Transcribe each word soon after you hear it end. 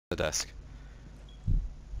desk.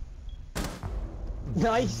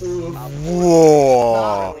 Nice.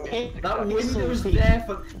 Whoa! That window's there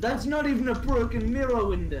for. That's not even a broken mirror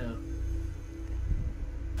window.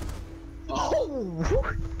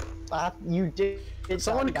 Oh! You did.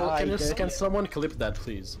 Someone can someone clip that,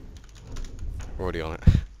 please? We're already on it.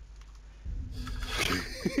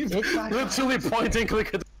 Literally point and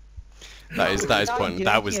click it. That is point.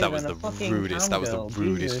 That was the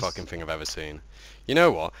rudest fucking thing I've ever seen. You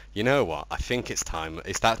know what? I think it's time.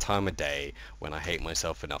 It's that time of day when I hate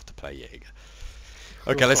myself enough to play Jaeger.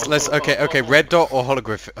 Okay, let's okay. Red dot or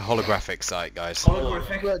holographic sight, guys.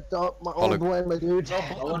 Holographic. Red dot, my old one, my dude.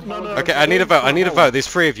 No. Okay, I need a vote. There's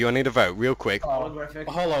 3 of you. I need a vote, real quick. Holographic.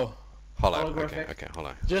 Hollow. Hollow. Okay,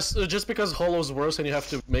 hollow. Just because hollow's worse and you have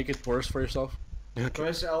to make it worse for yourself. Okay.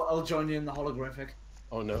 Chris, I'll join you in the holographic.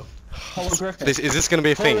 Oh no. Holographic. Is this gonna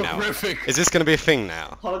be a thing now? Is this gonna be a thing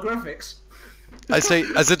now? Holographics. I say,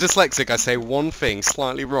 as a dyslexic, I say one thing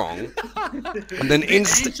slightly wrong, and then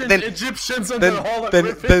Egyptians and then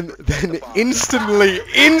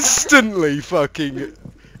instantly fucking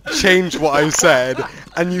change what I said,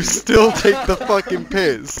 and you still take the fucking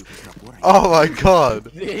piss. Oh my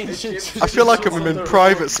god! I feel like I'm in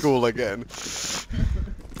private school again.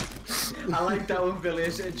 I like that one,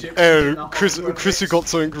 villius. Oh, Chris, you got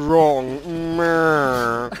something wrong.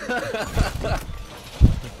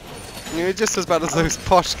 You're just as bad as those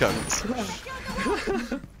posh cunts.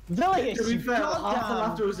 Villius, To be fair, half the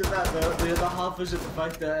laughter was at that though. The other half was at the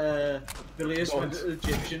fact that villius went to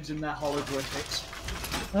Egyptians and their holographics.